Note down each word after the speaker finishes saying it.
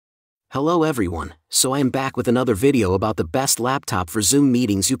Hello everyone, so I am back with another video about the best laptop for Zoom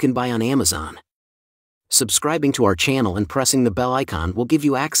meetings you can buy on Amazon. Subscribing to our channel and pressing the bell icon will give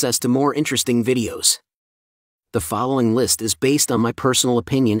you access to more interesting videos. The following list is based on my personal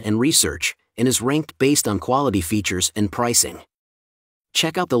opinion and research, and is ranked based on quality features and pricing.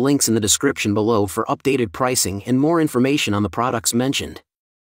 Check out the links in the description below for updated pricing and more information on the products mentioned.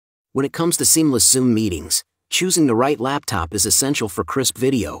 When it comes to seamless Zoom meetings, choosing the right laptop is essential for crisp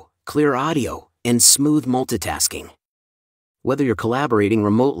video, clear audio, and smooth multitasking. Whether you're collaborating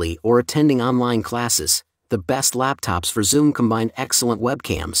remotely or attending online classes, the best laptops for Zoom combine excellent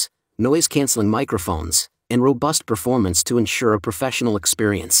webcams, noise-canceling microphones, and robust performance to ensure a professional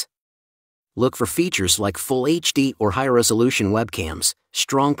experience. Look for features like Full HD or high-resolution webcams,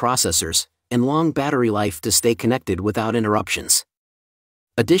 strong processors, and long battery life to stay connected without interruptions.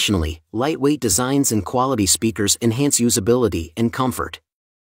 Additionally, lightweight designs and quality speakers enhance usability and comfort.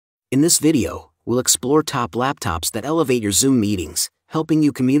 In this video, we'll explore top laptops that elevate your Zoom meetings, helping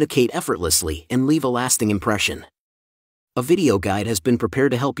you communicate effortlessly and leave a lasting impression. A video guide has been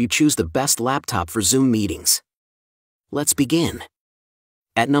prepared to help you choose the best laptop for Zoom meetings. Let's begin.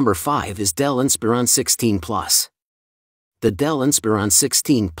 At number 5 is Dell Inspiron 16 Plus. The Dell Inspiron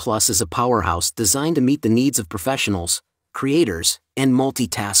 16 Plus is a powerhouse designed to meet the needs of professionals, creators, and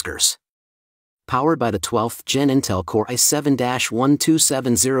multitaskers. Powered by the 12th Gen Intel Core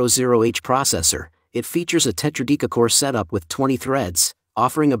i7-12700H processor, it features a tetra-deca-core setup with 20 threads,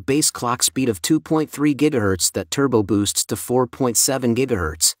 offering a base clock speed of 2.3 GHz that turbo boosts to 4.7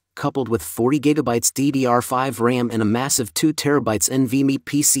 GHz, coupled with 40 GB DDR5 RAM and a massive 2 TB NVMe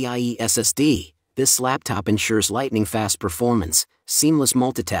PCIe SSD. This laptop ensures lightning-fast performance, seamless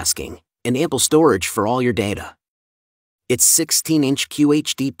multitasking, and ample storage for all your data. Its 16-inch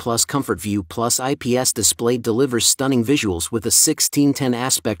QHD Plus Comfort View Plus IPS display delivers stunning visuals with a 16:10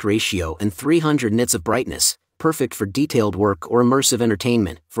 aspect ratio and 300 nits of brightness, perfect for detailed work or immersive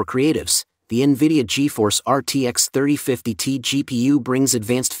entertainment. For creatives, the NVIDIA GeForce RTX 3050 Ti GPU brings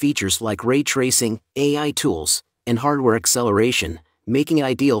advanced features like ray tracing, AI tools, and hardware acceleration, making it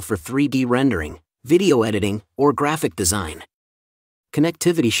ideal for 3D rendering, video editing, or graphic design.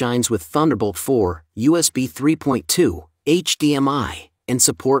 Connectivity shines with Thunderbolt 4, USB 3.2, HDMI, and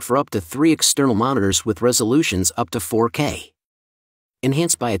support for up to 3 external monitors with resolutions up to 4K.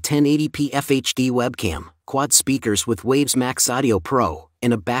 Enhanced by a 1080p FHD webcam, quad speakers with Waves Max Audio Pro,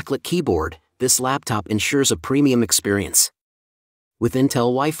 and a backlit keyboard, this laptop ensures a premium experience. With Intel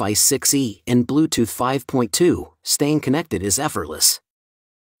Wi-Fi 6E and Bluetooth 5.2, staying connected is effortless.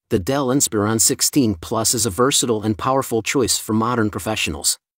 The Dell Inspiron 16 Plus is a versatile and powerful choice for modern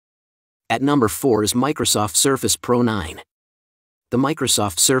professionals. At number 4 is Microsoft Surface Pro 9. The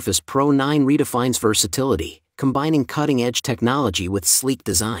Microsoft Surface Pro 9 redefines versatility, combining cutting-edge technology with sleek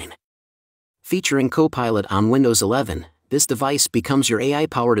design. Featuring Copilot on Windows 11, this device becomes your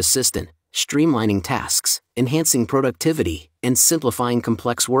AI-powered assistant, streamlining tasks, enhancing productivity, and simplifying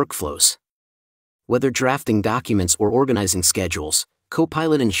complex workflows. Whether drafting documents or organizing schedules,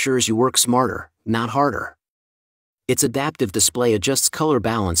 Copilot ensures you work smarter, not harder. Its adaptive display adjusts color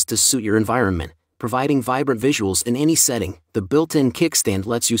balance to suit your environment, providing vibrant visuals in any setting. The built-in kickstand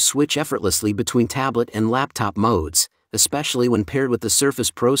lets you switch effortlessly between tablet and laptop modes, especially when paired with the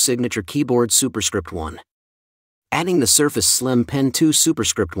Surface Pro Signature Keyboard Superscript 1. Adding the Surface Slim Pen 2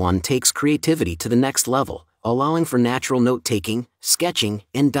 Superscript 1 takes creativity to the next level, allowing for natural note-taking, sketching,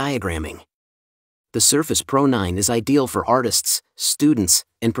 and diagramming. The Surface Pro 9 is ideal for artists, students,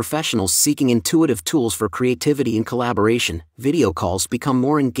 and professionals seeking intuitive tools for creativity and collaboration. Video calls become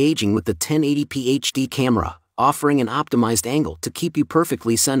more engaging with the 1080p HD camera, offering an optimized angle to keep you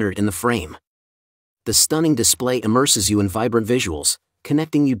perfectly centered in the frame. The stunning display immerses you in vibrant visuals,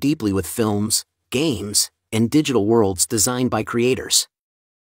 connecting you deeply with films, games, and digital worlds designed by creators.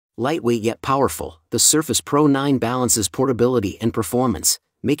 Lightweight yet powerful, the Surface Pro 9 balances portability and performance,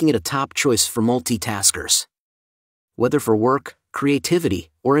 making it a top choice for multitaskers. Whether for work, creativity,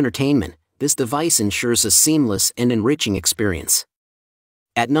 or entertainment, this device ensures a seamless and enriching experience.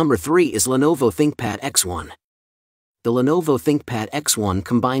 At number 3 is Lenovo ThinkPad X1. The Lenovo ThinkPad X1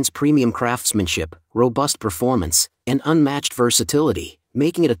 combines premium craftsmanship, robust performance, and unmatched versatility,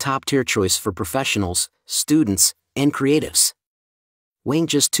 making it a top-tier choice for professionals, students, and creatives. Weighing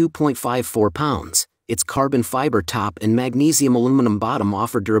just 2.54 pounds, its carbon fiber top and magnesium aluminum bottom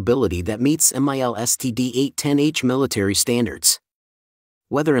offer durability that meets MIL/STD 810H military standards.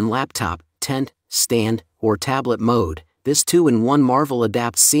 Whether in laptop, tent, stand, or tablet mode, this 2-in-1 marvel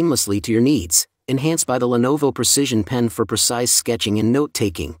adapts seamlessly to your needs, enhanced by the Lenovo Precision Pen for precise sketching and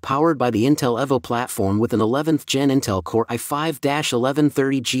note-taking, powered by the Intel Evo platform with an 11th Gen Intel Core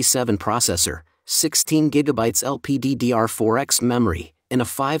i5-1130G7 processor, 16GB LPDDR4X memory, and a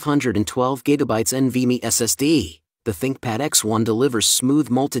 512GB NVMe SSD. The ThinkPad X1 delivers smooth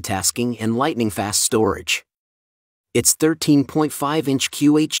multitasking and lightning-fast storage. Its 13.5-inch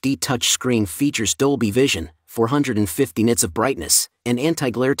QHD touchscreen features Dolby Vision, 450 nits of brightness, and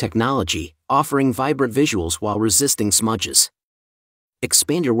anti-glare technology, offering vibrant visuals while resisting smudges.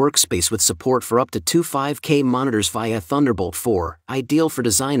 Expand your workspace with support for up to two 5K monitors via Thunderbolt 4, ideal for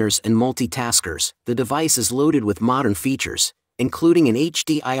designers and multitaskers. The device is loaded with modern features, including an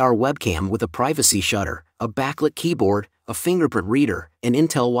HDIR webcam with a privacy shutter, a backlit keyboard, a fingerprint reader, and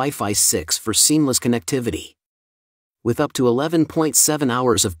Intel Wi-Fi 6 for seamless connectivity. With up to 11.7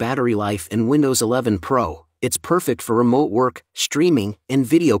 hours of battery life in Windows 11 Pro, it's perfect for remote work, streaming, and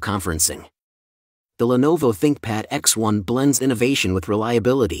video conferencing. The Lenovo ThinkPad X1 blends innovation with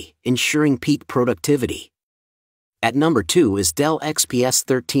reliability, ensuring peak productivity. At number 2 is Dell XPS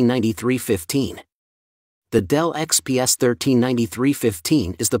 139315. The Dell XPS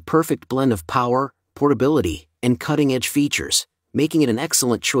 139315 is the perfect blend of power, portability, and cutting-edge features, making it an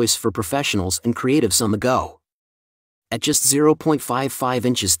excellent choice for professionals and creatives on the go. At just 0.55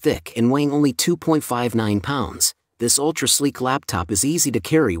 inches thick and weighing only 2.59 pounds, this ultra-sleek laptop is easy to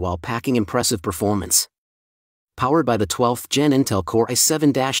carry while packing impressive performance. Powered by the 12th Gen Intel Core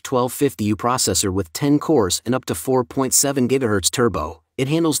i7-1250U processor with 10 cores and up to 4.7 GHz turbo, it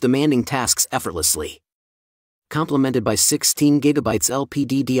handles demanding tasks effortlessly. Complemented by 16GB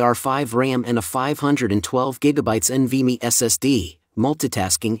LPDDR5 RAM and a 512GB NVMe SSD,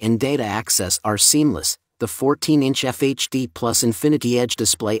 multitasking and data access are seamless. The 14-inch FHD Plus Infinity Edge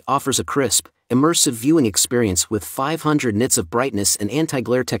display offers a crisp, immersive viewing experience with 500 nits of brightness and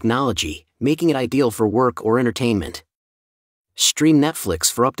anti-glare technology, making it ideal for work or entertainment. Stream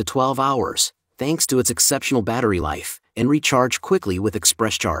Netflix for up to 12 hours, thanks to its exceptional battery life, and recharge quickly with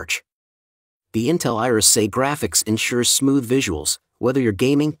Express Charge. The Intel Iris Xe graphics ensures smooth visuals, whether you're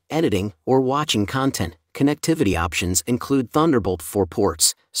gaming, editing, or watching content. Connectivity options include Thunderbolt 4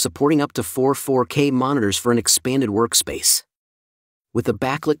 ports, supporting up to 4 4K monitors for an expanded workspace. With a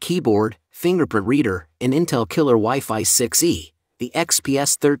backlit keyboard, fingerprint reader, and Intel Killer Wi-Fi 6E, the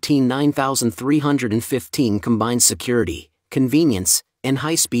XPS 139315 combines security, convenience, and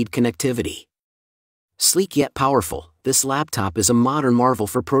high-speed connectivity. Sleek yet powerful, this laptop is a modern marvel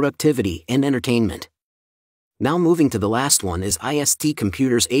for productivity and entertainment. Now moving to the last one is IST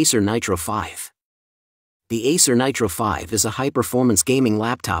Computer's Acer Nitro 5. The Acer Nitro 5 is a high-performance gaming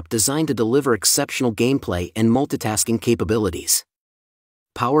laptop designed to deliver exceptional gameplay and multitasking capabilities.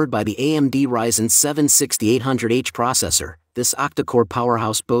 Powered by the AMD Ryzen 7 6800H processor, this octa-core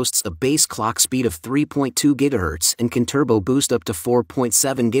powerhouse boasts a base clock speed of 3.2 GHz and can turbo boost up to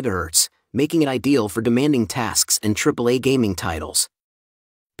 4.7 GHz, making it ideal for demanding tasks and AAA gaming titles.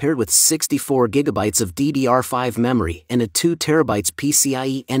 Paired with 64GB of DDR5 memory and a 2TB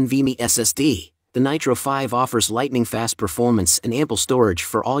PCIe NVMe SSD, the Nitro 5 offers lightning-fast performance and ample storage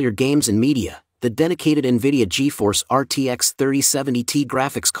for all your games and media. The dedicated NVIDIA GeForce RTX 3070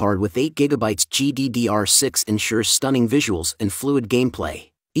 graphics card with 8GB GDDR6 ensures stunning visuals and fluid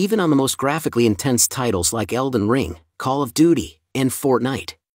gameplay, even on the most graphically intense titles like Elden Ring, Call of Duty, and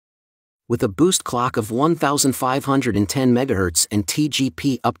Fortnite. With a boost clock of 1510 MHz and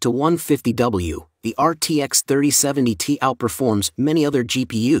TGP up to 150W, the RTX 3070 outperforms many other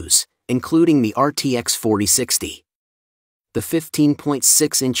GPUs, including the RTX 4060. The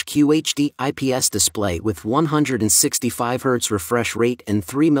 15.6-inch QHD IPS display with 165 Hz refresh rate and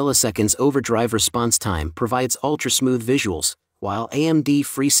 3 milliseconds overdrive response time provides ultra-smooth visuals, while AMD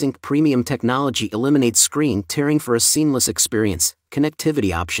FreeSync premium technology eliminates screen tearing for a seamless experience.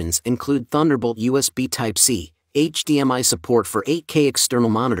 Connectivity options include Thunderbolt USB Type-C, HDMI support for 8K external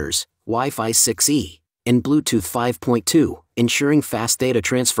monitors, Wi-Fi 6E, and Bluetooth 5.2, ensuring fast data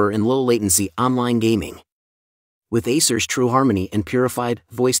transfer and low-latency online gaming. With Acer's True Harmony and purified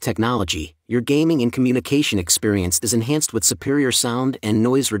voice technology, your gaming and communication experience is enhanced with superior sound and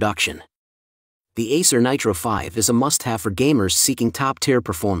noise reduction. The Acer Nitro 5 is a must-have for gamers seeking top-tier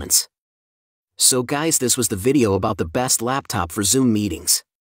performance. So guys, this was the video about the best laptop for Zoom meetings.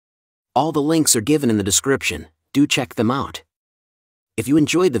 All the links are given in the description, do check them out. If you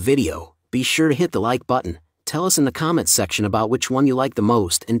enjoyed the video, be sure to hit the like button, tell us in the comments section about which one you like the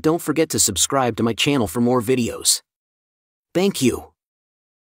most, and don't forget to subscribe to my channel for more videos. Thank you.